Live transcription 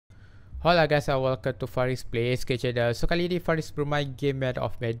Hola guys, welcome to Faris Plays ke channel. So kali ni Faris bermain game Map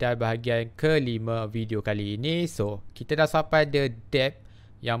of Medan bahagian kelima video kali ini. So kita dah sampai the depth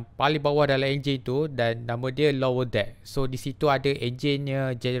yang paling bawah dalam engine tu dan nama dia lower deck. So di situ ada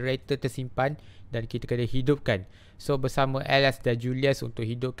engine generator tersimpan dan kita kena hidupkan. So bersama Alex dan Julius untuk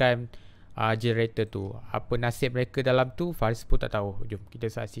hidupkan generator tu. Apa nasib mereka dalam tu Faris pun tak tahu. Jom kita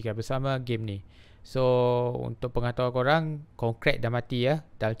saksikan bersama game ni. So untuk pengetahuan korang, konkret dah mati ya.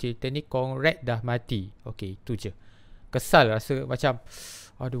 Dalam cerita ni konkret dah mati. Okay, itu je. Kesal rasa macam,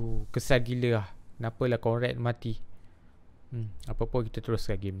 aduh, kesal gila lah. Kenapalah konkret mati. Apa pun kita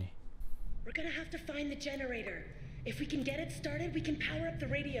teruskan game ni. We're gonna have to find the generator. If we can get it started, we can power up the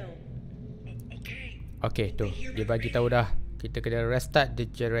radio. Okay. Okay, tu. Dia bagi tahu dah. Kita kena restart the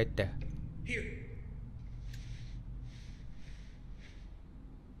generator. Here.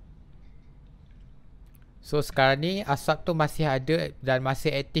 So sekarang ni asap tu masih ada dan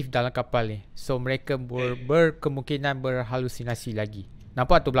masih aktif dalam kapal ni. So mereka berkemungkinan berhalusinasi lagi.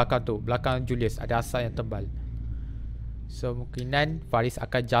 Nampak tu belakang tu, belakang Julius ada asap yang tebal. So kemungkinan Faris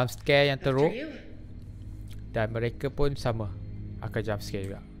akan jump scare yang teruk. Dan mereka pun sama akan jump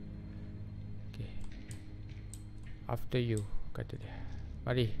scare juga. Okay. After you, kata dia.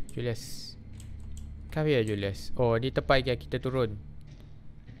 Mari Julius. Come here Julius. Oh, ni tempat yang kita turun.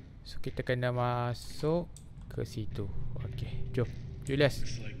 So kita kena masuk ke situ. Okay, jom Julius.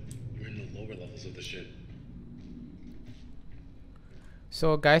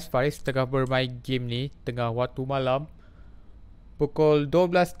 So guys, Faris tengah bermain game ni tengah waktu malam, pukul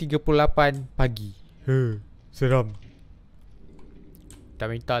 12.38 pagi. Seram. Tak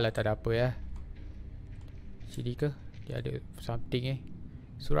minta lah, tak ada apa ya. Sini ke? Dia ada something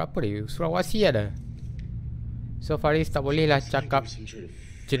Surat apa dia? Surat wasiat dah. So Faris tak boleh lah cakap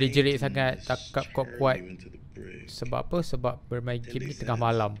jerit-jerit sangat, cakap kuat-kuat. Sebab apa? Sebab bermain game ni tengah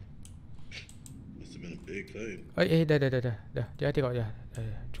malam. Dah. Dia tengok dia.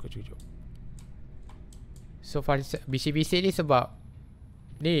 Cukup. So Faris bisik-bisik ni sebab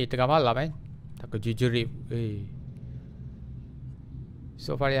ni tengah malam kan. Takut jerit.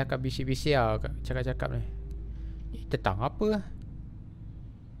 So Faris akan bisik-bisik lah, cakap-cakap ni. Tentang apa?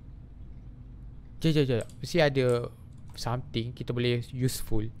 Jap. Mesti ada something kita boleh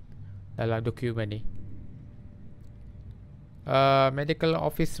useful dalam dokumen ni. Medical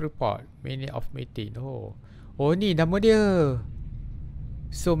office report, minute of meeting. Oh ni nama dia.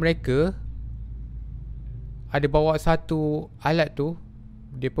 So mereka ada bawa satu alat tu.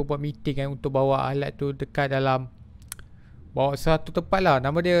 Dia pun buat meeting kan untuk bawa alat tu dekat dalam, bawa satu tempat lah.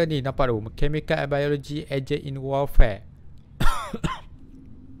 Nama dia ni, nampak tu, Chemical and Biology Agent in Warfare.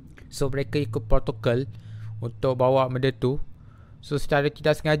 So mereka ikut protokol untuk bawa benda tu. So secara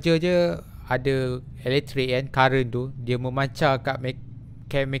tidak sengaja je ada elektrik kan, current tu dia memancar kat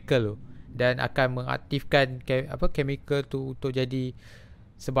chemical tu dan akan mengaktifkan chemical tu untuk jadi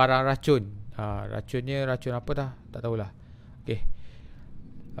sebarang racun. Racunnya racun apa dah tak tahulah.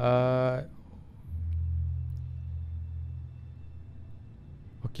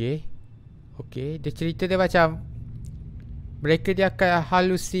 Okay. Okay, dia cerita dia macam mereka dia akan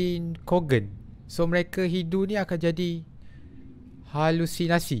halusinogen. So mereka hidu ni akan jadi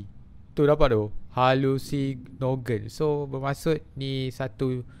halusinasi. Tu dapat tu, halusinogen. So bermaksud ni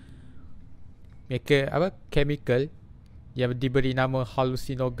satu mereka chemical yang diberi nama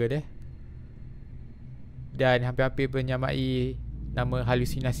halusinogen dan hampir-hampir menyamai nama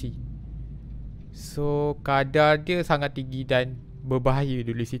halusinasi. So kadar dia sangat tinggi dan berbahaya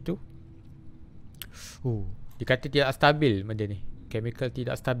dulu situ. Dia kata tidak stabil benda ni. Chemical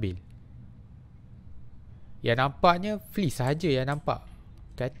tidak stabil. Yang nampaknya Fleece sahaja yang nampak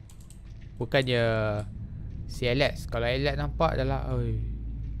kan. Bukannya si Alex. Kalau Alex nampak adalah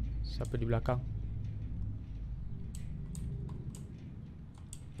siapa di belakang?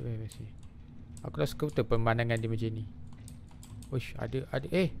 Aku dah suka betul pemandangan dia macam ni. Uish, ada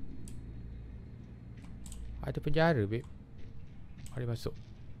ada penjara babe. Mari masuk.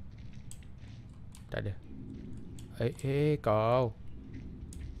 Tak ada. Kau.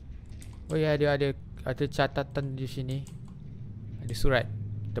 Oh ya, ada catatan di sini. Ada surat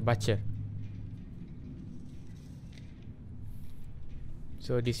terbaca.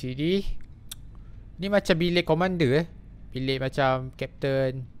 So di sini ni macam bilik komander bilik macam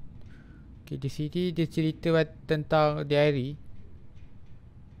captain. Okay, di sini dia cerita tentang diary.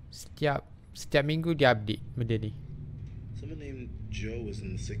 Setiap minggu dia update benda ni. Someone named Joe was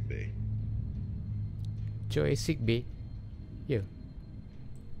in the sick bay. Joe is sick bay? Ya.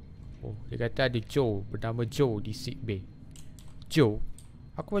 Oh, dia kata ada Joe bernama Joe di sick bay. Joe?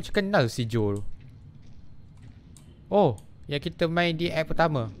 Aku macam kenal si Joe tu. Oh, yang kita main di app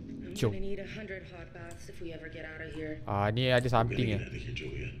pertama. I'm Jom. gonna need 100 hot baths if we ever get out of here. Ni ada We're gonna something get ya. out of here,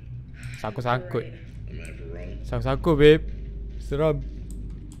 Julia. Sangkut-sangkut. Right. Am I ever wrong? Sangkut-sangkut babe. Seram.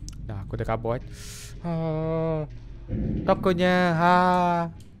 Nah, aku dah kabut. Takutnya.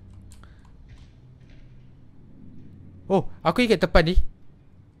 Oh, aku ingat tempat ni.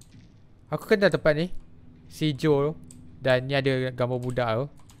 Aku kenal tempat ni. Si Joe tu. Dan ni ada gambar budak tu.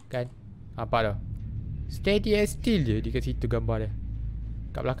 Kan? Nampak tak? Steady and still je dekat situ gambar dia.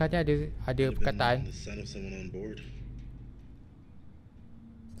 Kat belakangnya ada Could have been perkataan. the son of someone on board.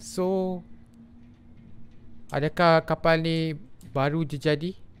 So, adakah kapal ni baru je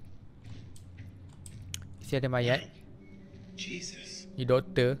jadi? Mesti ada mayat. Jesus. Ni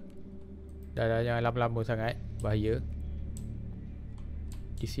doktor. Dah jangan lama-lama sangat. Bahaya.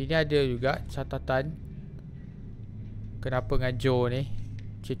 Di sini ada juga catatan. Kenapa dengan Joe ni.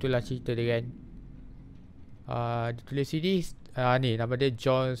 Itulah cerita dia kan. Dia tulis sini. Ni nama dia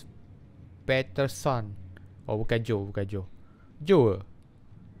John Peterson. Oh bukan Joe. Bukan Joe. Joe ke?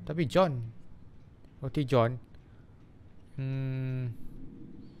 Tapi John. Roti John.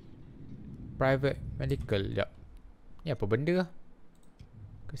 Private medical. Sekejap. Ni apa benda lah.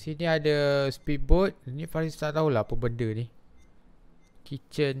 Kesini ada speedboat. Ni Faris tak tahulah apa benda ni.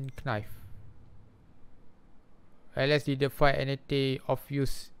 Kitchen knife. Alice didn't find anything of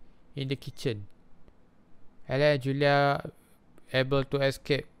use in the kitchen. Alice and Julia able to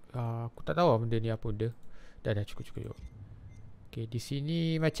escape. Aku tak tahu lah benda ni apa benda. Dah cukup. Okay, di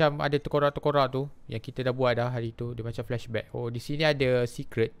sini macam ada terkorak-terkorak tu yang kita dah buat dah hari tu. Dia macam flashback. Oh, di sini ada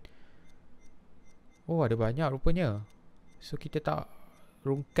secret. Oh, ada banyak rupanya. So kita tak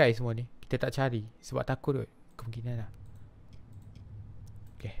rungkai semua ni. Kita tak cari sebab takut kot. Kemungkinan lah.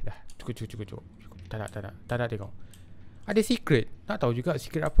 Okay, dah. Cukup. Tak nak tengok. Ada secret. Nak tahu juga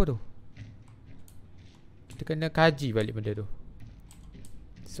secret apa tu. Kita kena kaji balik benda tu.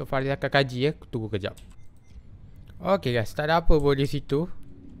 So Faris akan kaji ya. Tunggu kejap. Okay guys, tak ada apa pun di situ.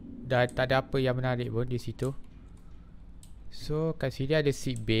 Dan tak ada apa yang menarik pun di situ. So kat sini ada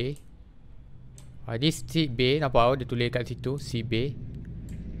sick bay. Ni sick bay. Nampak dia tulis kat situ sick bay.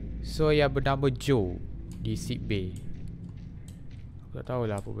 So yang bernama Joe di sick bay. Aku tak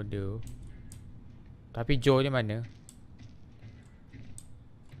tahulah apa benda tu. Tapi Joe ni mana?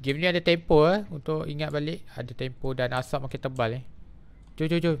 Game ni ada tempo untuk ingat balik. Ada tempo dan asap makin tebal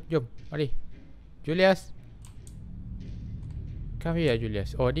Jom. Mari Julius. Come here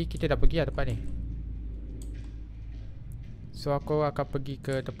Julius. Oh ni kita dah pergi lah tempat ni. So aku akan pergi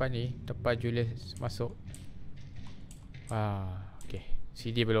ke tempat ni. Tempat Julius masuk. Okay.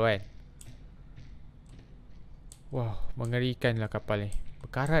 CD belum kan. Wow, mengerikan lah kapal ni.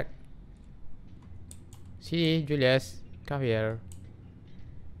 Berkarat. Sini Julius. Come here.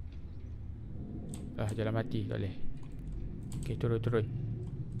 Jalan mati. Tak boleh. Okay, turun.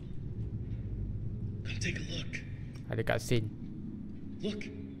 Come take a look. Ada cutscene. Look.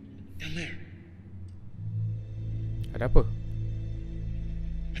 Down there. Ada apa?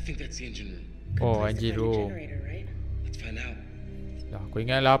 I think that's the engine room. Oh, Place to engine find the room. generator, right? Let's find out. Aku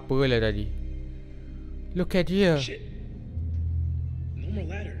ingatlah apa lah tadi. Look at here. Shit. No more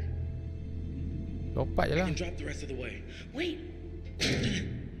ladder. Lompat je I lah. can drop the rest of the way. Wait.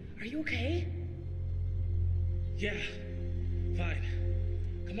 Are you okay? Yeah. Fine.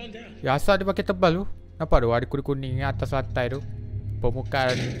 Come on down. Ya asal dia pakai tebal tu. Nampak tu ada kuning-kuning atas lantai tu.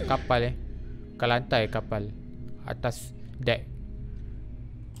 Permukaan kapal bukan lantai kapal. Atas deck.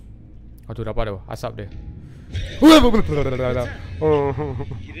 Oh tu dapat tu asap dia. You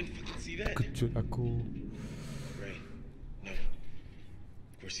didn't fucking see that? Kejut aku. Right. No.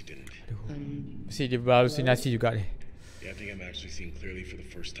 Of course you didn't. Mesti dia berhalusinasi juga ni. Yeah, I think I'm actually seeing clearly for the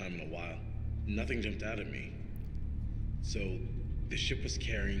first time in a while. Nothing jumped out at me. So, the ship was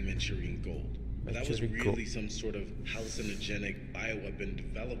carrying Manchurian gold. But that was Manchurian really some sort of hallucinogenic bioweapon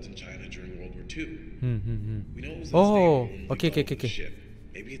developed in China during World War II. We know it was Oh, unstable when we okay. got the ship.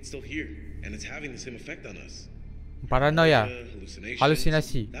 Maybe it's still here, and it's having the same effect on us. Paranoia. Hallucinations.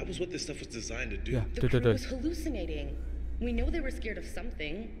 Halusinasi. That was what this stuff was designed to do. Ya, The crew betul. was hallucinating. We know they were scared of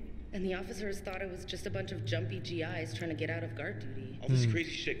something, and the officers thought it was just a bunch of jumpy GIs trying to get out of guard duty. All this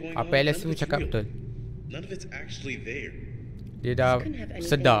crazy shit going on. Apa none LS of tu it's cakap real. betul. None of it's actually there. Dia dah Couldn't have anything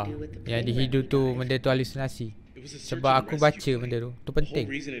sedar to do with the yang di plane hidup wreck tu we died. benda tu halusinasi. It was a search Sebab and aku rescue baca flight. benda tu. Tu The whole penting.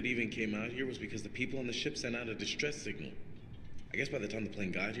 reason it even came out here was because the people on the ship sent out a distress signal. I guess by the time the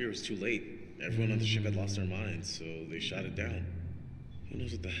plane got here, it was too late. Everyone on the ship had lost their minds, so they shot it down. Who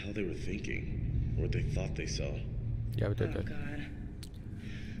knows what the hell they were thinking, or what they thought they saw. Ya Oh betul. God.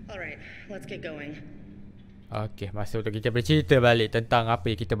 All right, let's get going. Okay, masa untuk kita bercerita balik tentang apa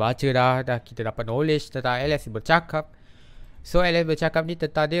yang kita baca dah kita dapat knowledge tentang LS bercakap. So Alex bercakap ni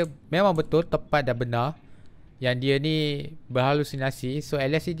tentang dia memang betul, tepat dan benar, yang dia ni berhalusinasi. So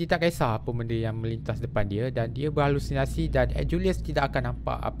Alex ni dia tak kisah apa benda yang melintas depan dia, dan dia berhalusinasi, dan Julius tidak akan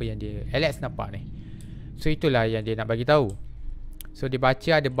nampak apa yang dia Alex nampak ni. So itulah yang dia nak bagi tahu. So dia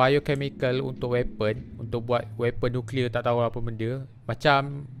baca ada biochemical untuk weapon, untuk buat weapon nuklear, tak tahu apa benda,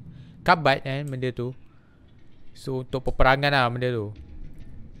 macam kabat kan benda tu. So untuk peperangan lah benda tu,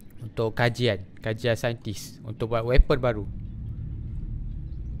 untuk kajian saintis, untuk buat weapon baru.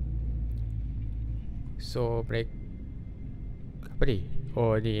 So mereka, apa ni?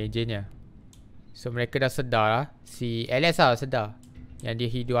 Oh ni engineer. So mereka dah sedar lah, si Alex lah sedar yang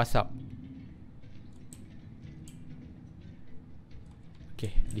dia hidu asap.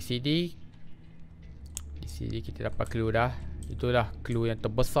 Okay, di sini kita dapat clue dah. Itulah clue yang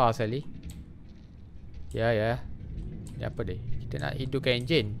terbesar sekali. Ya. Ni apa dia? Kita nak hidupkan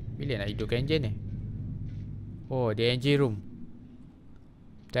enjin. Bila nak hidupkan enjin ni? Oh, di engine room.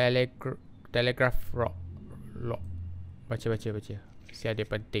 Telegraph lock. Baca. Mesti ada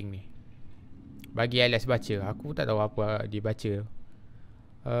penting ni. Bagi Alex baca. Aku tak tahu apa dia baca.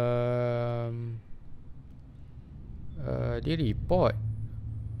 Dia report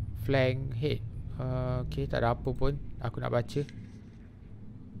flank head. Okay, tak ada apa pun. Aku nak baca.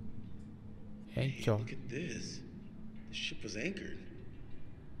 Anchor. Look at this. The ship was anchored.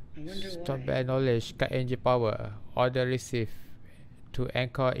 I wonder Stop why. bad knowledge. Cut engine power. Order received to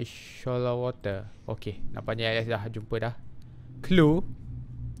anchor is shallow water. Okay, nampaknya Alex dah jumpa dah clue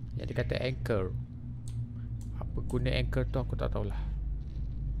yang dia kata anchor. Apa guna anchor tu aku tak tahulah.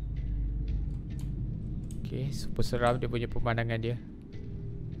 Okay, super seram dia punya pemandangan dia.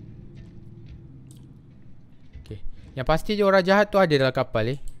 Okay, yang pasti je orang jahat tu ada dalam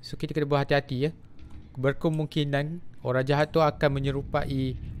kapal So kita kena berhati-hati ya. Berkemungkinan orang jahat tu akan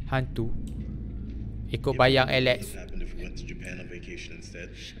menyerupai hantu, ikut bayang Alex. What happened if we went to Japan on vacation instead?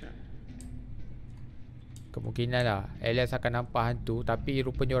 Kemungkinan lah Alex akan nampak hantu, tapi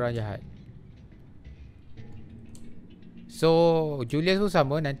rupanya orang jahat. So Julius pun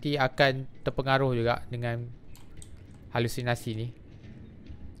sama, nanti akan terpengaruh juga dengan halusinasi ni,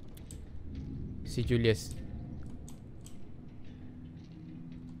 si Julius.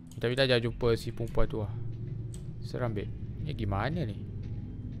 Tapi dah jumpa si perempuan tu lah. Seram babe. Ni gimana ni?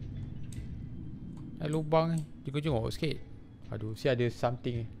 Ada lubang ni. Jenguk-jenguk sikit. Aduh, si ada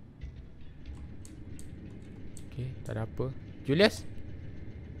something ni. Okay, tak ada apa. Julius?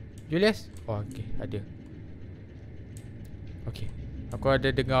 Oh, okay, ada. Okay, aku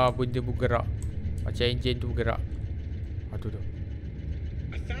ada dengar benda bergerak, macam enjin tu bergerak. Aduh tu.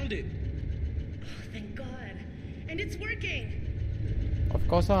 I found it. Oh, thank God. And it's working. Of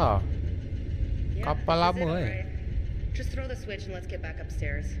course lah. Yeah, Kapal this is lama it, alright. Just throw the switch and let's get back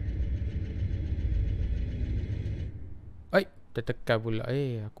upstairs. Tertekan pula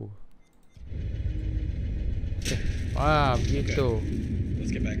aku. Begitu.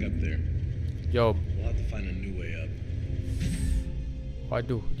 Let's get back up there. Jom. We'll have to find a new way up.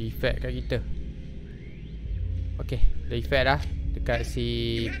 Waduh, defect kat kita. Okay, dah defect dah dekat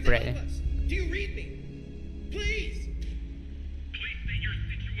si You have to Brad ni. help us. Do you read me? Please. Please state your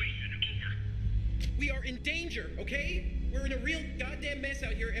situation. Over. We are in danger, okay? We're in a real goddamn mess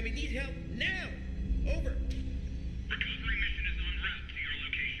out here and we need help now. Over. Recovery mission is en route to your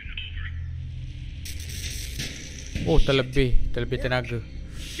location. Over. Oh, terlebih tenaga.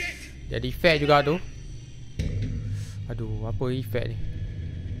 Shit. Jadi effect juga tu. Aduh, apa effect ni?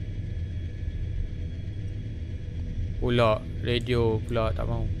 Pula radio pula tak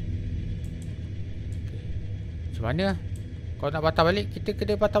mau. Okay. Macam mana? Kalau nak patah balik, kita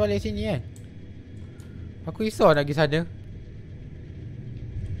kena patah balik sini kan? Aku risau nak pergi sana.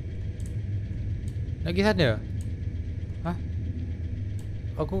 Nak pergi sana? Ha?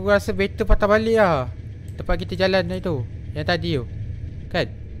 Aku rasa better patah balik lah. Tempat kita jalan tu, yang tadi tu. Kan?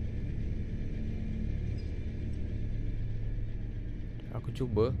 Aku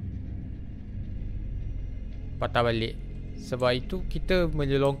cuba patah balik. Sebab itu kita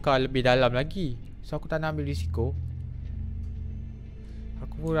menyelongkar lebih dalam lagi. So aku tak nak ambil risiko.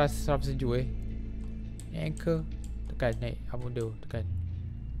 Aku pun rasa seram sejuk Ni anchor. Tekan naik apa benda tu. Tekan.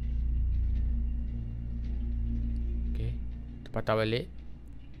 Okay, patah balik.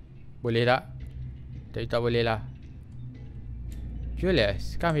 Boleh tak? Tapi tak boleh lah.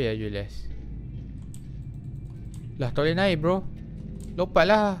 Julius, come here Julius. Lah tak boleh naik bro. Lompat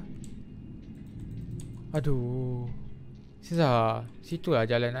lah. Aduh. Susah. Situ lah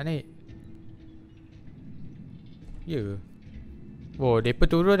jalan nak naik. Ya ke? Oh, mereka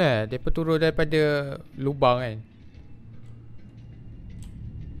turun mereka turun daripada lubang kan.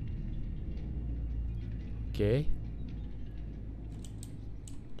 Okay.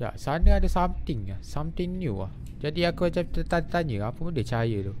 Tak, sana ada something lah. Something new lah. Jadi aku macam tertanya-tanya apa benda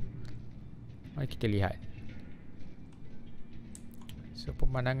cahaya tu. Mari kita lihat. So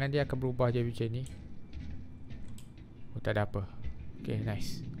pemandangan dia akan berubah je macam ni. Oh, tak ada apa. Okay,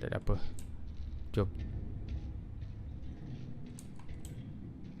 nice. Tak ada apa. Jom.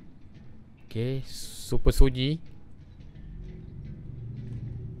 Okay, super sunyi.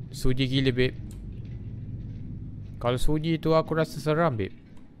 Sunyi gila, babe. Kalau sunyi tu aku rasa seram, babe.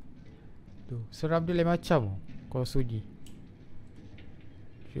 Tu, seram dia lain macam kalau sunyi.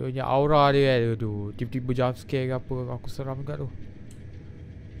 Dia aura dia kan. Aduh, tiba-tiba jump scare ke apa. Aku seram juga tu.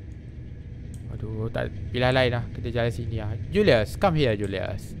 Aduh, tak pilihan lain lah. Kita jalan sini lah. Julius, come here,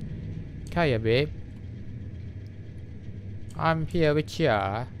 Julius. Come here, babe. I'm here with you.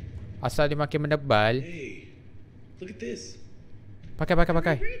 Asal dia makin menebal. Hey, look at this. Pakai.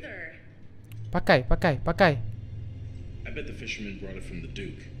 Breather. Pakai. I bet the fisherman brought it from the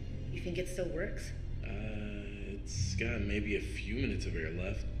Duke. You think it still works? It's got maybe a few minutes of air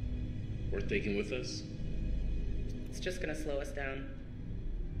left. Worth taking with us? It's just gonna slow us down.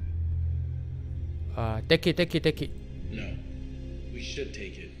 Take it. No, we should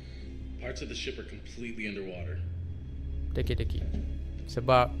take it. Parts of the ship are completely underwater. Take it.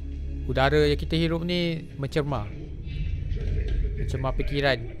 Sebab udara yang kita hirup ni mencemar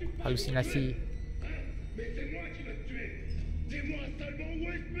fikiran, halusinasi.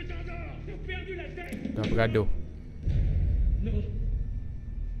 Dah bergaduh. Non.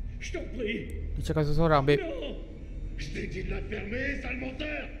 Je t'en prie. Dia cakap seseorang, babe. Non. Je t'ai dit de la fermer, sale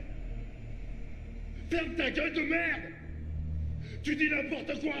menteur! Ferme ta gueule de merde! Tu dis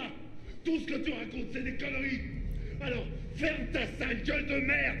n'importe quoi! Tout ce que tu racontes, c'est des conneries! Alors, ferme ta sale gueule de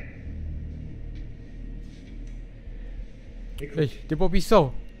merde! Dia bawa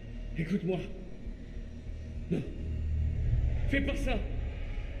pisau. Écoute-moi. Non. Fais pas ça.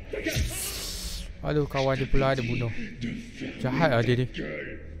 Ta gueule. Aduh, kawan dia pula ada bunuh. Jahat lah dia ni.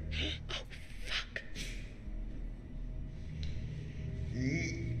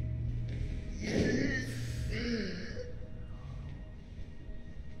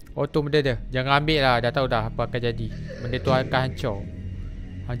 Oh tu benda dia. Jangan ambil lah. Dah tahu dah apa akan jadi. Benda tu akan hancur.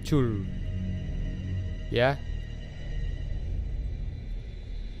 Hancur. Ya.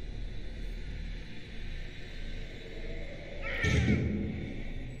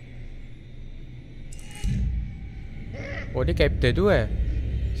 Oh dia captain tu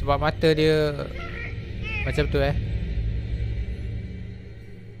sebab mata dia macam tu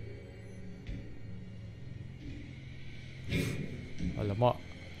Alamak.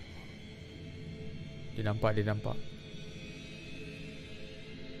 Dia nampak.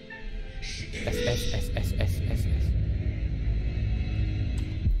 S.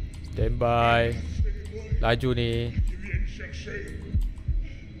 Stand by. Laju ni.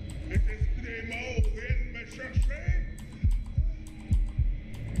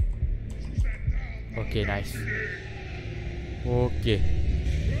 Okay, nice. Okay.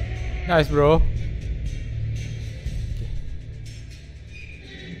 Nice, bro.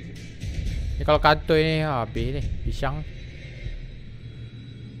 Ni kalau kantoi ni habis ni. Pisang.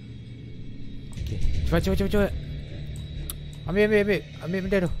 Okay. Cepat. Ambil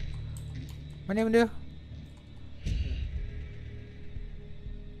benda tu. Mana benda tu?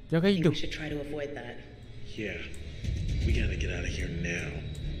 Jaga I think hidup. we should try to avoid that. Yeah, we gotta get out of here now.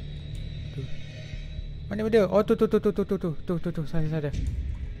 Mana benda? Oh tu. Sana.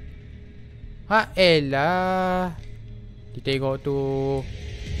 Ha elah. Kita tengok tu.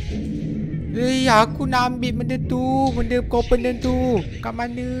 Aku nak ambil benda tu. Benda component tu. Kat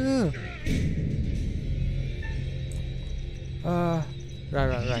mana?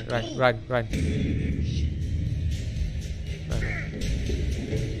 Run.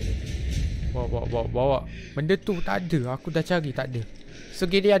 Bawa. Benda tu tak ada. Aku dah cari tak ada. So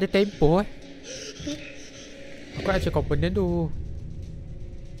dia ada tempo Aku nak cek komponen tu.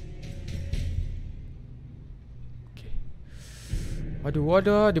 Okay. Aduh,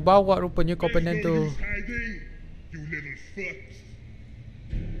 dia bawa rupanya komponen tu.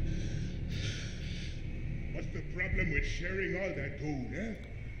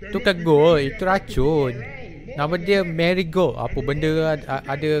 Tu kan gold, itu racun. Nama dia marigold. Apa benda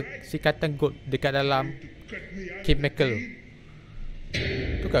ada sikatan gold dekat dalam chemical.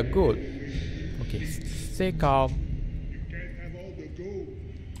 Tu kan gold. Okay, stay calm.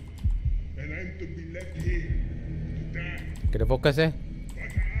 Kena fokus Ya.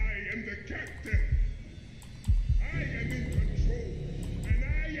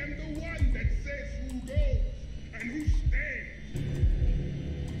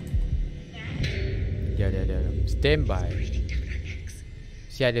 Stand by. Breathing down our necks.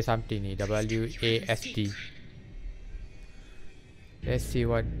 Si ada something ni. WASD. Let's see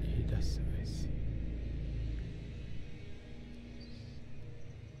what he does.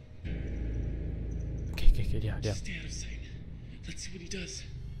 Okay, dia. Stay out of sight. Let's see what he does.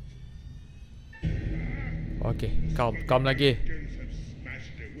 Okay, calm lagi.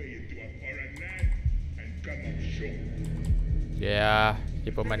 Smashed their way into a foreign land and come up short. Ya,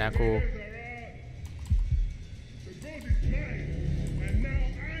 dia pemain aku. The gold is mine, and now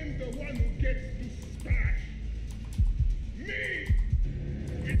I'm the one who gets to smash. Me!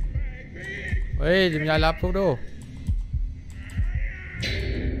 With my big Weh, dia menyala apa tu?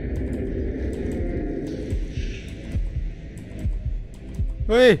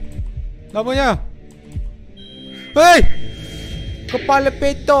 Weh, lamanya. Weh, kepala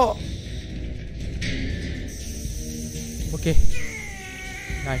petok. Okay,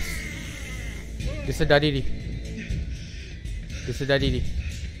 nice. Dia sedar diri.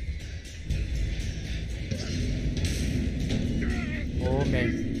 Oh man.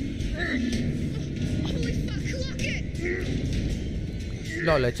 Holy fuck, look it!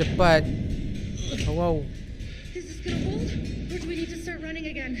 Lock lah cepat. Oh, wow. Is this gonna hold? Or do we need to start running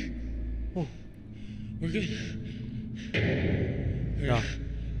again? Oh, We're good. dah.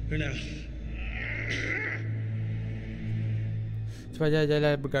 For now. Cepat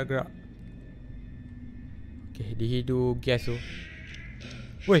jalan bergerak-gerak. Okay, dihidu gas tu.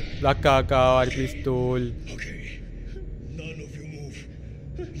 Weh, belakang kau ada pistol. Okay. None of you move.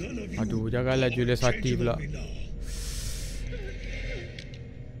 None of you. Aduh, janganlah Julius mati pula. Changing on me now.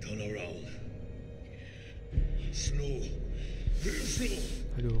 Turn around. Slow. Very slow.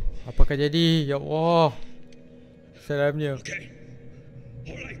 Aduh, apakah jadi? Ya Allah. Seramnya. Okay.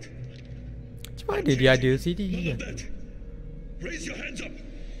 All right. Macam mana dia ada None sini? of that. Raise your hands up.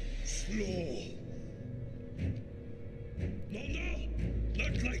 Slow. No,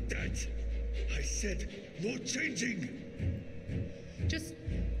 not like that. I said no changing. Just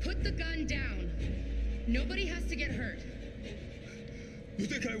put the gun down. Nobody has to get hurt. You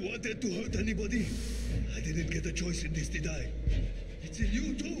think I wanted to hurt anybody? I didn't get a choice in this, did I? It's in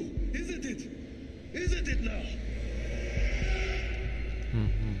you too, isn't it? Isn't it now?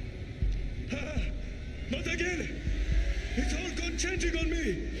 Ha! Not again! It's all gone changing on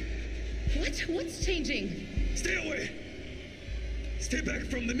me! What? What's changing? Stay away! Stay back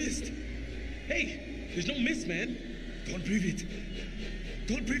from the mist! Hey, there's no mist, man. Don't breathe it!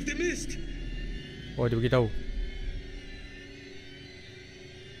 Don't breathe the mist! Oh, dia beritahu.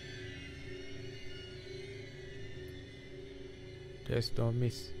 There's no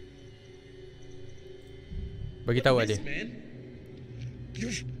miss. Beritahu Mist, dia. man.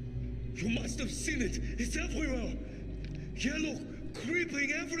 You must have seen it! It's everywhere! Yellow creeping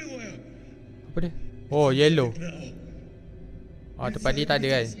everywhere! Apa dia? Oh, yellow. Now, Ah, tempat ni tak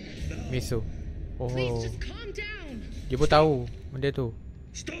ada kan? Miss tu. Please Oh, just calm down. dia pun tahu benda tu.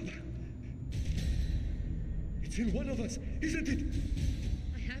 stop! It's in one of us, isn't it?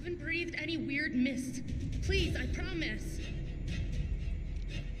 I haven't breathed any weird mist. Please, I promise.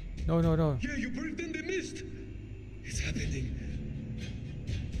 No. Yeah, you breathed in the mist. It's happening.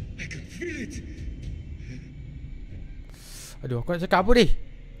 I can feel it. Aduh, aku nak cakap apa ni?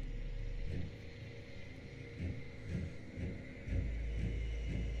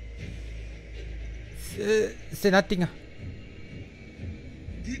 Say nothing ah.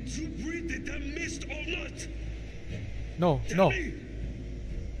 Did you breathe the damn mist or not? No. Tell me.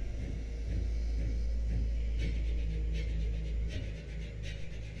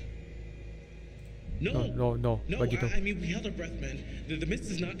 No. No. No, Bagi tu. I mean, we held our breath, man. The mist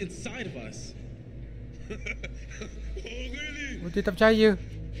is not inside of us. Oh, really? Oh, dia tak percaya.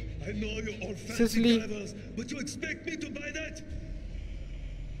 I know you're all fancy Seriously? drivers, but you expect me to buy that?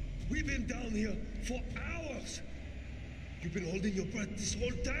 We've been down here for hours. You've been holding your breath this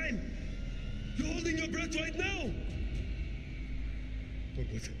whole time. You're holding your breath right now.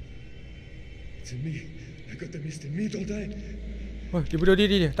 What? It's in me. I got the mist in me, don't I? Oh, dia bunuh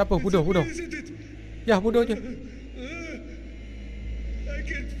diri dia. Tak apa, It's bunuh. in me, isn't it? Ya, bunuh je. I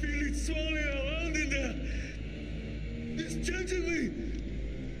can feel it swirling around in there. It's changing me.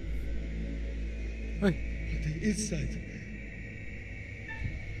 Oi, On the inside.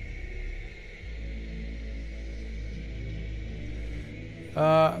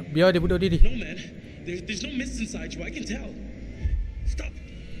 biar dia bunuh diri. No, man. There's no mist inside you. I can tell. Stop.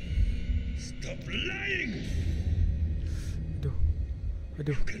 Stop lying.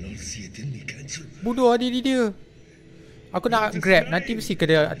 Aduh. You can all see it in me, can't you? Bunuh diri dia. Aku nak grab. Nanti mesti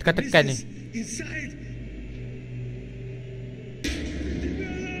kena tekan-tekan ni. This is inside. Keep me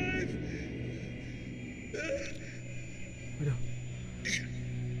alive. Aduh.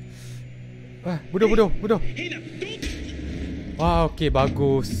 Bodoh. Hey now, don't. Wah, okey,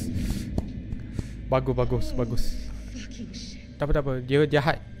 bagus. Bagus. Fucking shit. Tak apa. Dia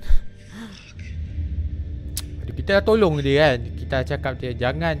jahat. Aduh, kita dah tolong dia kan. Kita cakap dia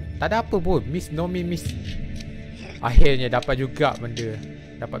jangan. Tak ada apa pun. Miss. Akhirnya dapat juga benda.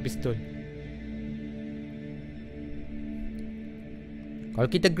 Dapat pistol. Kalau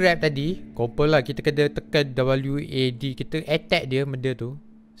kita grab tadi, confirm lah kita kena tekan WAD. Kita attack dia benda tu.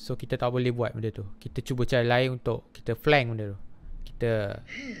 So kita tak boleh buat benda tu. Kita cuba cara lain untuk kita flank benda tu. Kita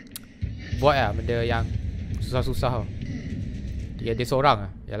buat lah benda yang susah-susah tau. Dia seorang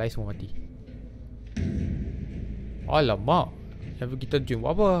lah. Yang lain semua mati. Alamak. Yang kita jumpa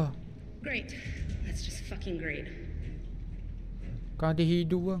apa? Great. That's just fucking great. Kan dia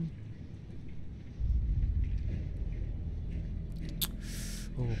hidup bang.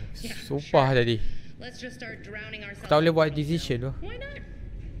 Oh, Yeah, sumpah sure. tadi. Let's just start drowning ourselves. Tak boleh in buat puddles decision now. tu. Why not?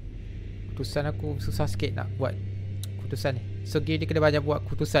 Keputusan aku susah sikit nak buat keputusan ni. So game ni kena banyak buat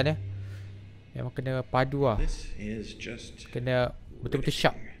keputusan ya. Memang kena padu lah. This is just. Kena betul-betul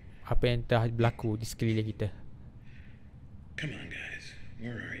sharp apa yang telah berlaku di sekeliling kita. Come on, guys.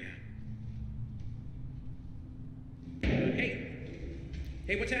 Where are you?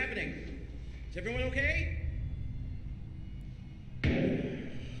 Hey, what's happening? Is everyone okay?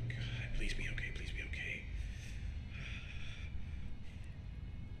 God, please be okay. Please be okay.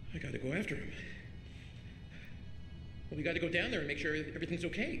 I gotta go after him. Well, we gotta go down there and make sure everything's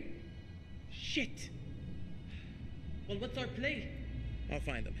okay. Shit. Well, what's our play? I'll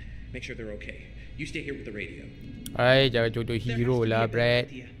find them. Make sure they're okay. You stay here with the radio. Hai, jangan jodoh There has hero to be lah, a better Brad.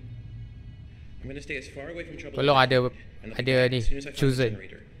 idea. I'm gonna stay as far away from trouble. Tolong as I ada can, and I'll be back ni as soon as I find the chosen.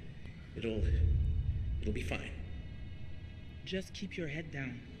 generator. It'll be fine. Just keep your head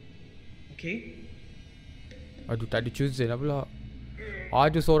down. Okay? Aduh, tak ada chosen lah pula.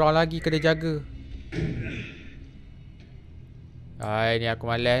 Ada seorang lagi kena jaga. Hai, ni aku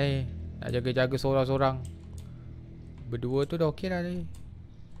malas ni. Nak jaga-jaga seorang-seorang. Berdua tu dah okey dah ni.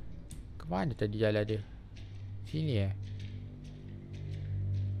 Kemana tadi jalan dia? Sini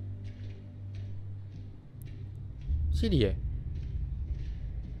Sini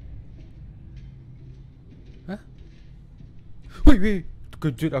Hah? Weh,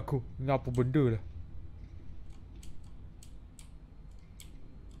 terkejut aku. Ni apa benda lah.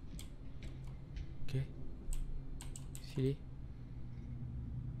 Okay. Sini.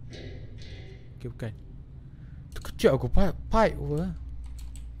 Okay, bukan. Terkejut aku. Pipe apa?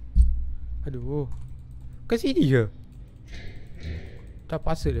 Aduh. Ke sini ke? Tak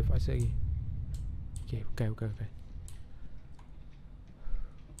paksa lagi. Okay, bukan.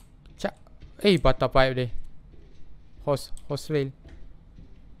 Cak. Patah pipe dia. Hose rail.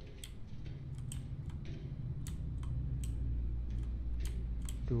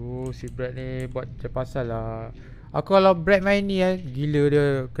 Tuh, si Brad ni buat macam pasal lah. Aku kalau Brad main ni gila dia.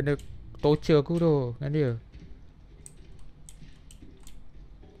 Kena torture aku tu dengan dia.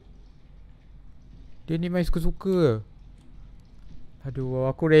 Dia ni main suka-suka. Aduh,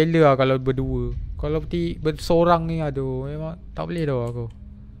 aku rela lah kalau berdua. Kalau bersorang ni, aduh, memang tak boleh tau aku.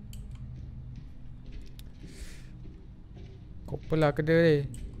 Kopa lah kena ni.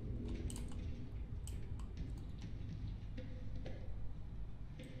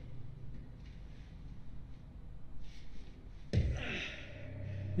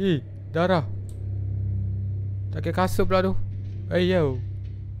 Darah. Tak kira kasut pula tu. Yo.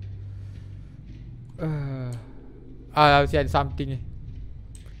 Mesti ada something ni.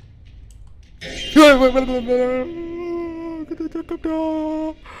 Kena cakap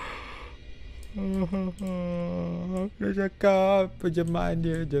dah. Kena cakap penjelmaan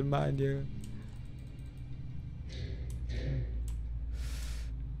dia.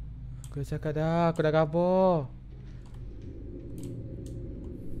 Kena cakap dah. Aku dah kabur.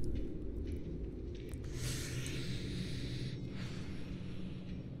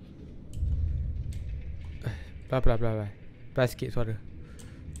 Pelan. Pelan sikit suara.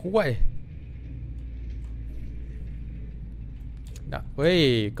 Kuat nak.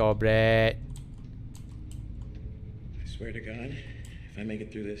 Weh, kau Brad. I swear to God, if I make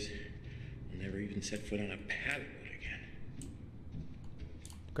it through this, I'll never even set foot on a paddleboat again.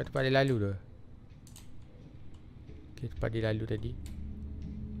 Bukan tempat dia lalu tu. Okay, tempat dia lalu tadi.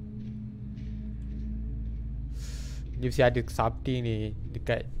 Dia mesti ada something ni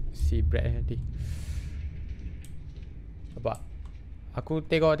dekat si Brad nanti. Sebab aku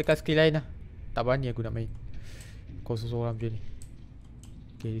tengok dekat skill lain lah. Tak berani aku nak main kau seorang macam ni.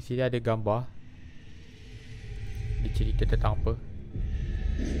 Okay, di sini ada gambar. Dia cerita tentang apa.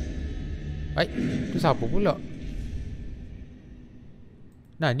 Baik, tu siapa pula?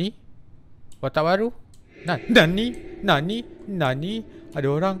 Nani? Watak baru. Nani? Ada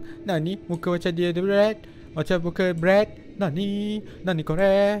orang. Nani? Muka macam dia ada Brad. Macam muka Brad. Nani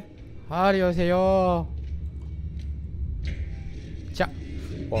kore. Annyeonghaseyo. Cak.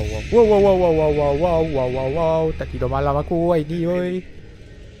 Wow. Tak tidur malam aku ini oi.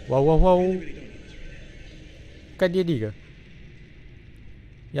 Wow. Kan dia ni ke?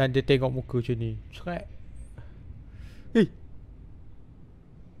 Yang dia tengok muka macam ni. Cakap. Hei.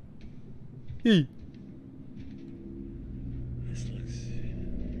 This looks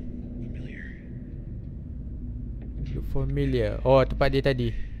familiar. Look familiar. Oh, tempat dia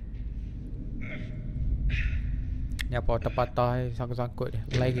tadi. Ni apa patah sangkut-sangkut dia.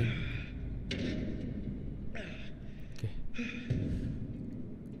 Lagging. Okay.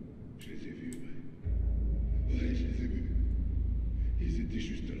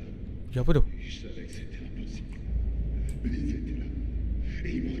 Ya apa tu?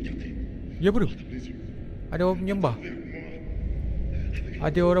 Ya apa tu? Ada orang menyembah.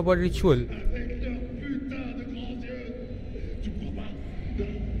 Ada orang buat ritual.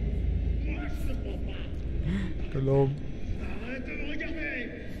 Tolong.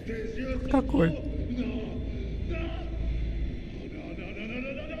 Takut.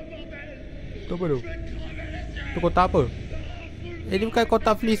 Tu apa tu? Tu kotak apa? Ini bukan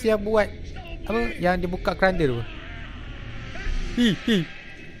kotak fleece yang buat apa? Yang dia buka keranda tu. Hi.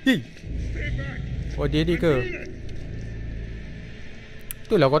 Oh dia ni ke?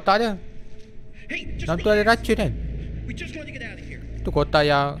 Itulah kotak dia. Dalam tu ada racun kan? Tu kotak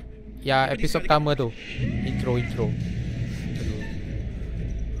yang episod pertama tu. Intro.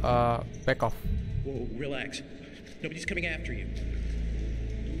 Back off. Whoa, relax. Nobody's coming after you.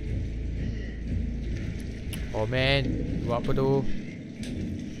 Oh man, buat apa tu?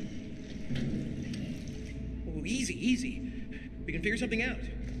 Oh, easy. We can figure something out.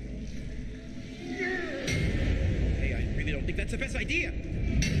 Hey, I really don't think that's the best idea.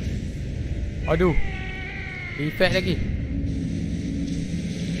 Aduh. Effect lagi.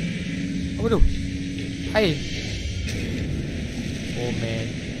 Apa tu? Air. Oh man.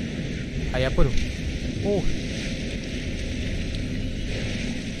 Air apa tu? Oh.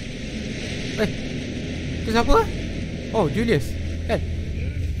 Itu siapa? Oh, Julius. Kan?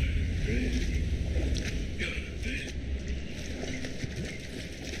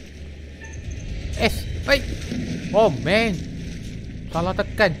 S. Baik. Oh man. Salah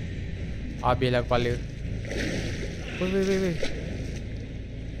tekan. Habislah kepala. Wait.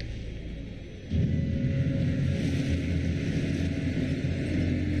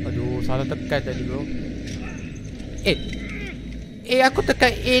 Aduh, salah tekan tadi bro. Aku tekan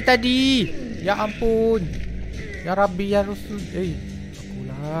A tadi. Ya ampun. Ya Rabbi ya Rasul.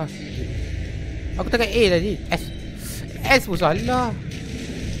 Akulah. Aku tekan A tadi. S pun salah.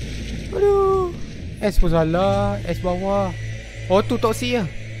 Aduh. S pun salah. S bawah. Oh tu toksik ya.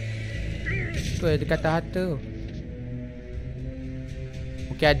 Tu ada kata harta.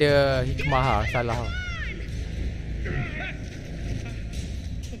 Mungkin ada hikmah lah. Salah lah.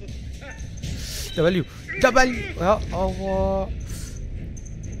 W. Ya Allah.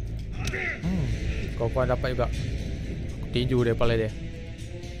 Kau dapat juga. Aku tinju dia kepala dia.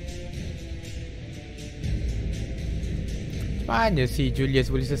 Mana si Julius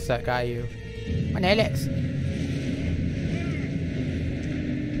boleh sesat ke air? Mana Alex?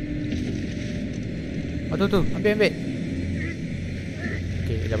 Oh tu ambil.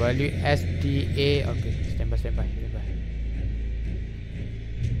 Okay, WSDA. Okay, standby.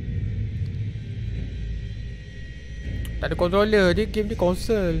 Tak ada controller, dia game ni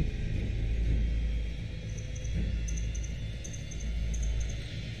konsol.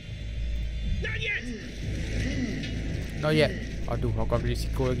 Not yet. Aduh, aku ambil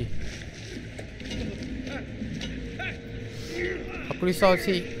risiko lagi. Aku risau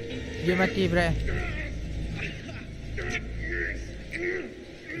si dia mati berat.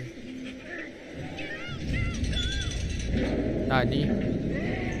 Ni.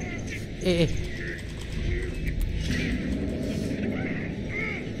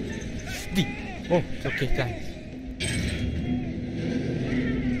 Oh, okay, thanks.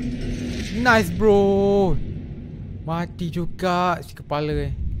 Nice bro. Mati juga si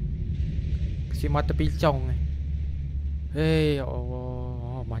kepala si mata pincang Hey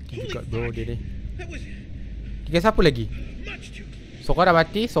Allah. Mati juga bro dia ni. Tinggal siapa lagi? Seorang dah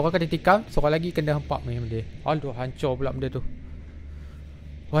mati, seorang kena tikam, seorang lagi kena hempak main benda. Aduh, hancur pula benda tu.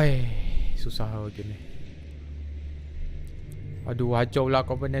 Wai, susah game ni. Aduh, hancur pula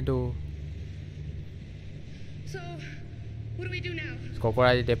komponen tu. So, what do we do now?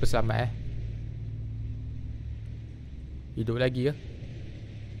 Korang ada dia selamat Hidup lagi ke?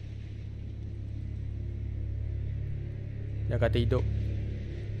 Yang kata hidup.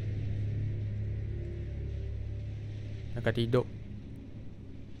 Yang kata hidup.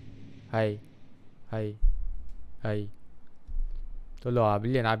 Hai. Hai. Hai. Tolong lah,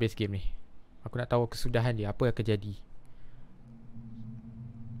 bila nak habis game ni? Aku nak tahu kesudahan dia, apa yang akan jadi.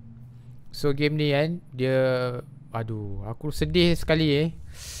 So game ni kan, dia, aduh, aku sedih sekali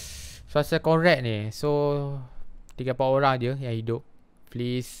pasal Conrad ni. So 3-4 orang je yang hidup.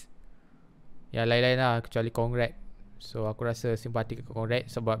 Please. Yang lain-lain lah kecuali Conrad. So aku rasa simpati ke Conrad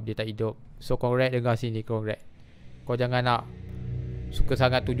sebab dia tak hidup. So Conrad, dengar sini Conrad, kau jangan nak suka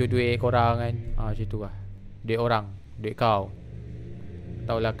sangat tunjuk duit korang kan. Macam tu lah. Duit orang, duit kau.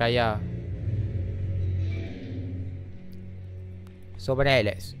 Taulah kaya. So mana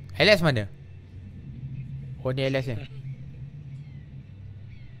Alex? Alex mana? Oh ni Alex ni.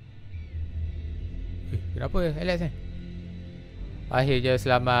 Kenapa Alex ni? Akhirnya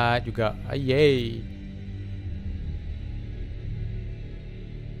selamat juga. Yeay.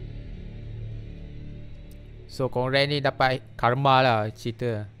 So Conrad ni dapat karma lah,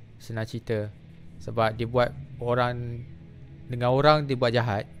 cerita. Senang cerita. Sebab dia buat orang, dengan orang dia buat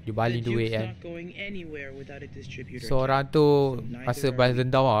jahat, dia baling duit kan. So orang tu rasa balas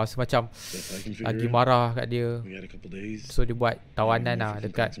dendam lah, rasa macam lagi marah kat dia. So dia buat tawanan lah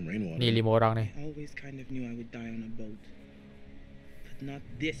dekat ni 5 orang ni.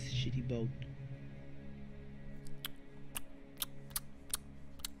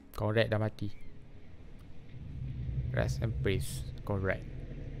 Conrad dah mati. Rest and praise Conrad.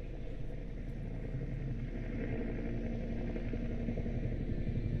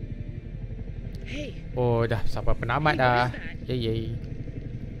 Hey. Oh dah sampai penamat dah. Yay.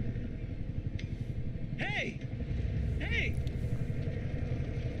 Hey! Hey!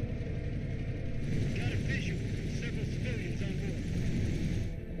 Got a visual. Several civilians on board.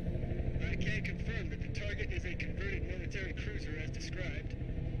 I can confirm that the target is a converted military cruiser as described.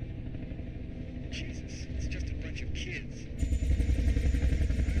 Jesus, it's just a bunch of kids.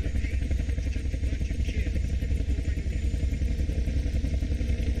 I repeat, it's just a bunch of kids.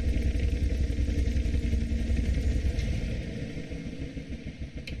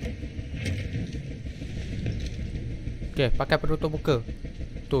 Okay, pakai penutup muka.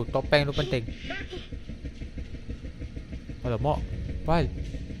 Tu, topeng tu penting. Alamak, Pal,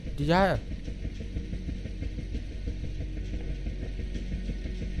 dia jahat.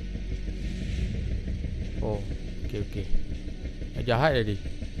 Oh, okay. Yang jahat tadi.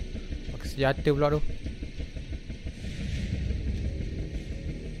 Pakai senjata pula tu.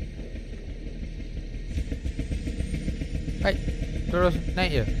 Hai, terus naik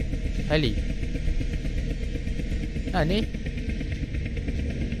je heli. Ni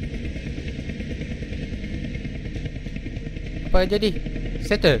apa yang jadi?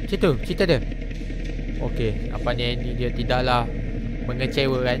 Settle, cerita dia. Okay, nampaknya ini dia tidaklah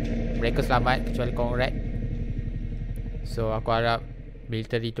mengecewakan. Mereka selamat kecuali Conrad. So aku harap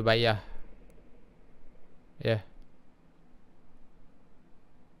military tu baik lah. Yeah.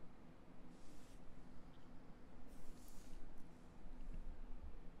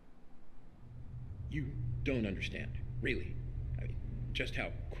 You don't understand, really. I mean, just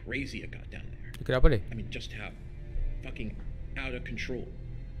how crazy it got down there. Kenapa dia? I mean, just how fucking out of control.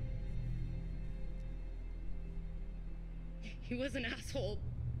 He was an asshole.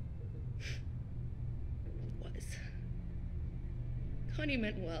 Connie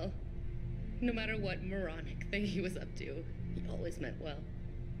meant well. No matter what moronic thing he was up to, he always meant well.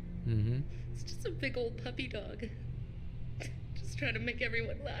 It's just a big old puppy dog. Just trying to make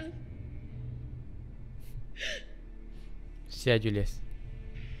everyone laugh. Sia Julius.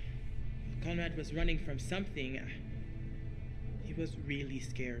 Conrad was running from something. He was really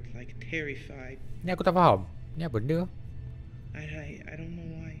scared, like terrified. Ni aku tak faham. Ni apa benda? I don't know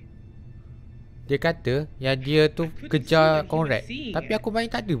why. Dia kata yang dia tu kejar Conrad. Tapi aku main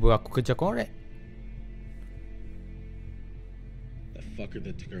tak ada pun aku kejar Conrad. That fucker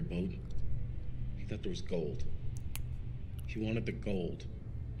that took our boat, he thought there was gold. He wanted the gold.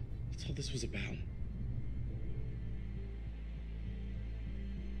 That's all this was about.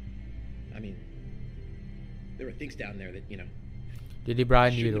 I mean, there were things down there that, you know, Jadi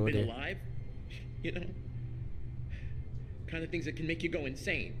berani shouldn't tu have been dia. alive. You know? Kind of things that can make you go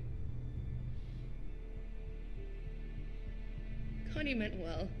insane. Connie meant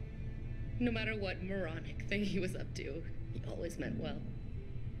well. No matter what moronic thing he was up to, he always meant well.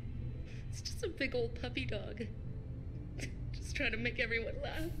 It's just a big old puppy dog. Just trying to make everyone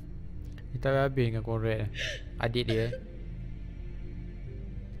laugh. Kita habis dengan Conrad. Adik dia.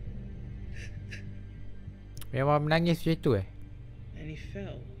 Memang menangis macam tu And he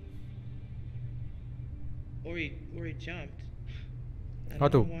fell. Or he jumped. I Oh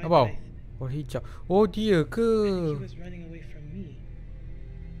don't tu, know why, nampak? but Oh hijau. Oh dia ke? I think he was running away from me.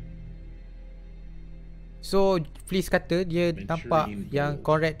 So Fliss kata dia nampak Mencari yang gold.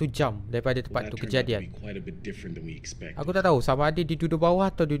 Conrad tu jump daripada Well, tempat that tu turned out to kejadian. be quite a bit different than we expected. Aku tak tahu sama ada dia duduk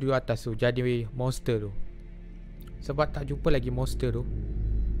bawah atau dia duduk atas tu jadi monster tu. Sebab tak jumpa lagi monster tu.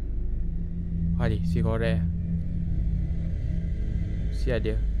 Ni si Conrad. Si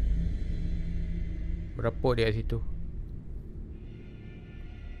ada. Berepuk dia kat situ.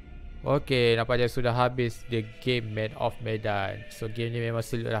 Okay, nampaknya sudah habis the game Made of Medan. So game ni memang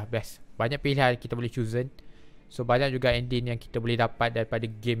lah best. Banyak pilihan kita boleh choose. So banyak juga ending yang kita boleh dapat daripada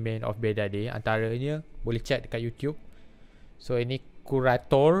game Made of Medan ni. Antaranya boleh check dekat YouTube. So ini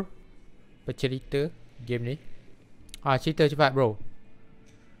kurator pencerita game ni. Cerita cepat bro.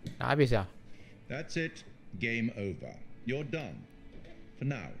 Nak habis dah. That's it. Game over. You're done. For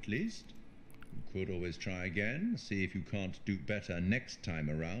now, at least. You could always try again, see if you can't do better next time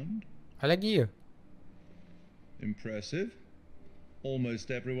around. Lagi ya? Impressive. Almost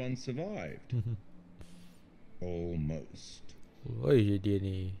everyone survived. Almost. Oi dia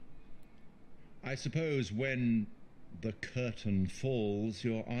ni. I suppose when the curtain falls,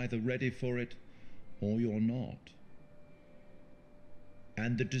 you're either ready for it or you're not.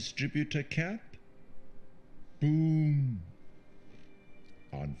 And the distributor cap? Boom.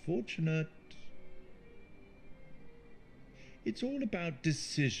 Unfortunate. It's all about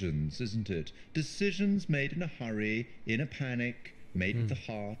decisions, isn't it? Decisions made in a hurry, in a panic, made with the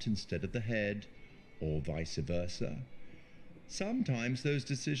heart instead of the head, or vice versa. Sometimes those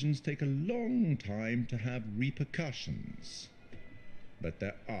decisions take a long time to have repercussions. But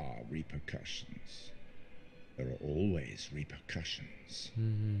there are repercussions. There are always repercussions.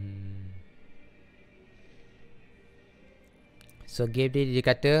 So game ni dia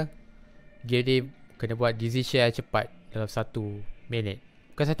kata game ni kena buat decision yang cepat dalam 1 minit.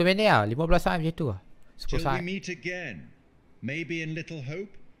 Bukan 1 minit lah, 15 saat macam tu lah. 10 Till saat. we meet again. Maybe in Little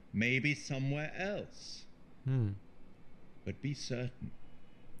Hope, maybe somewhere else. But be certain,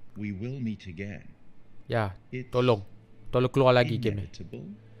 we will meet again. Ya, It's tolong keluar lagi game ni. inevitable.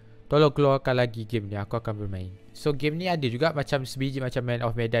 Tolong keluarkan lagi game ni, aku akan bermain. So game ni ada juga macam sebiji macam Man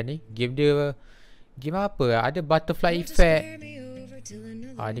of Medan ni. Game dia game apa? Ada butterfly effect.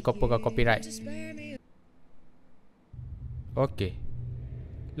 Ni copyright. Okay.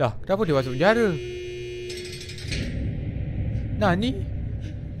 Lah, kenapa dia masuk penjara? Nah ni.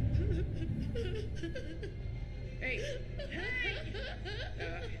 Hey,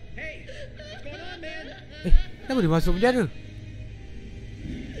 what's going on, man? Kenapa dia masuk penjara?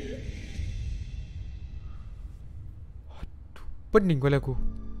 Aduh, pening kepala aku.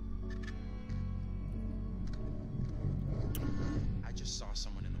 I just saw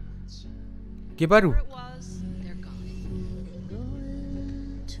someone in the woods. Game baru. Where it was, they're gone.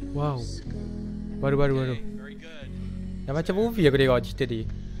 Wow. Baru. Hey, very good. Dah macam movie aku tengok cerita ni.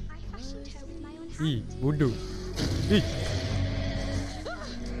 I fashioned her with my own hand. Ih, bodoh. Ih.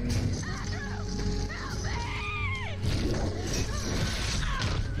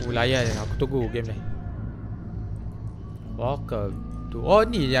 Layan aku tunggu game ni. Welcome to. Oh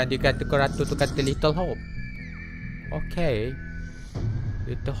ni yang dia kata kurator tu kata Little Hope. Okay.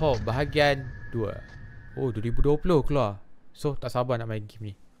 Little Hope bahagian 2. Oh 2020 keluar. So tak sabar nak main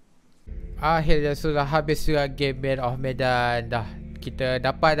game ni. Akhirnya sudah habis juga game Man of Medan. Dah kita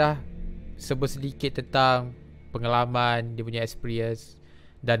dapat dah sedikit tentang pengalaman dia punya experience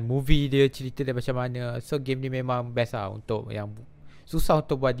dan movie dia cerita dia macam mana. So game ni memang best lah untuk yang susah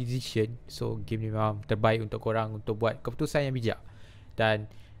untuk buat decision. So game ni memang terbaik untuk korang untuk buat keputusan yang bijak. Dan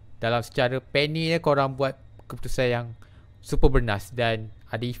dalam secara penny dia korang buat keputusan yang super bernas dan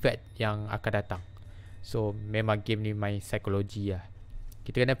ada efek yang akan datang. So memang game ni main psikologi lah.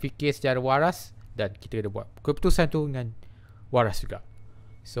 Kita kena fikir secara waras dan kita kena buat keputusan tu dengan waras juga.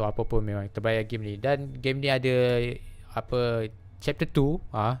 So apa pun memang terbaik game ni. Dan game ni ada chapter 2,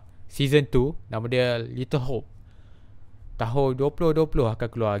 season 2, nama dia Little Hope. Tahun 2020 akan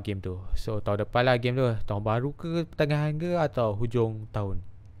keluar game tu. So tahun depan lah game tu. Tahun baru ke, pertengahan ke, atau hujung tahun.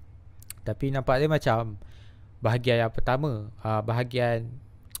 Tapi nampak dia macam bahagian yang pertama,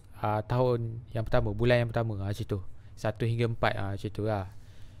 tahun yang pertama, bulan yang pertama, macam tu. 1 hingga 4 macam tu lah.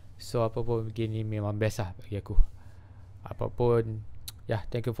 So apa pun game ni memang best lah bagi aku. Apapun,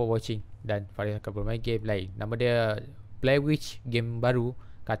 thank you for watching. Dan Faris akan bermain game lain. Nama dia Blair Witch, game baru.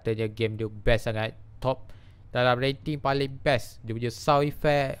 Katanya game dia best sangat, top. Dalam rating paling best. Dia punya sound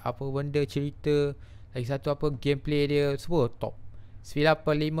effect, apa benda, cerita, lagi satu gameplay dia, semua top.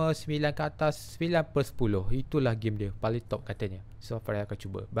 9/5, 9 ke atas, 9/10. Itulah game dia paling top katanya. So Faris akan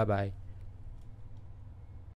cuba. Bye bye.